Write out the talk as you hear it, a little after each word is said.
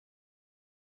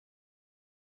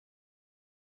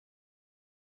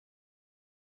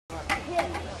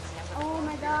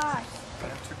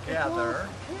together.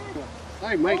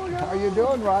 Hi, Mike. How you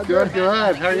doing, Roger? Good,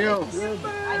 good. How are you? Good.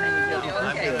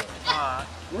 Okay.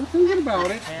 We're thinking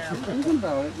about it. Yeah.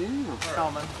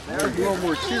 There's a little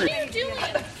more serious. What are you doing?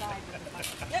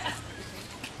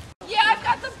 Yeah, I've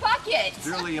got the bucket.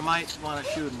 Julie, you might want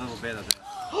to shoot a little bit of this.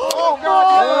 Oh,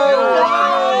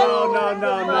 God!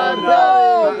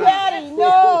 No, Daddy, no!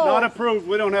 Not approved.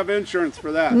 We don't have insurance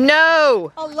for that.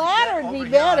 No! A ladder would Over be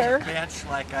here on better. the bench,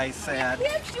 like I said.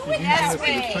 Can't do it this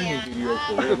way.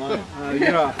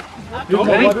 Yeah.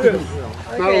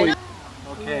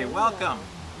 Okay, welcome.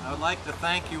 I would like to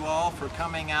thank you all for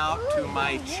coming out to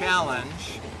my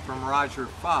challenge from Roger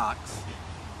Fox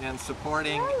in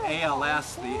supporting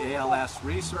ALS, the ALS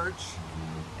research.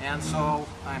 And so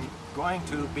I'm going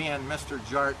to be in Mr.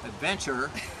 JART Adventure,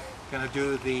 going to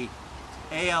do the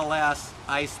ALS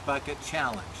Ice Bucket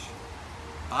Challenge.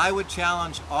 I would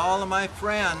challenge all of my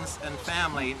friends and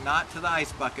family, not to the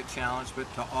Ice Bucket Challenge,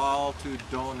 but to all to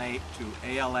donate to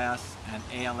ALS and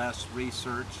ALS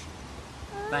research.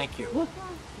 Thank you. Here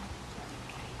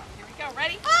we go.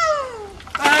 Ready?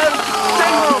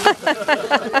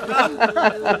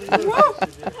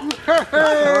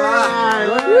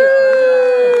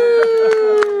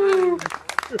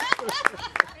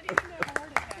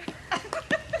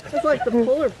 It's like the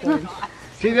polar plunge.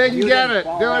 She didn't get it.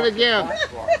 Do it again.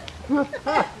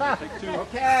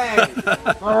 Okay.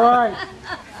 All right.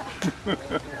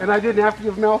 And I didn't have to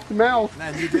give mouth to mouth.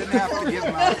 And you didn't have to give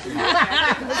mouth to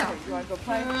mouth.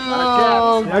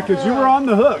 Oh, Yeah, because you were on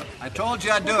the hook. I told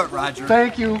you I'd do it, Roger.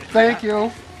 thank you. Thank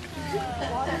you.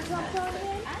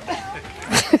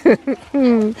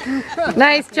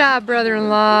 Nice job,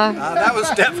 brother-in-law. That was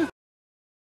definitely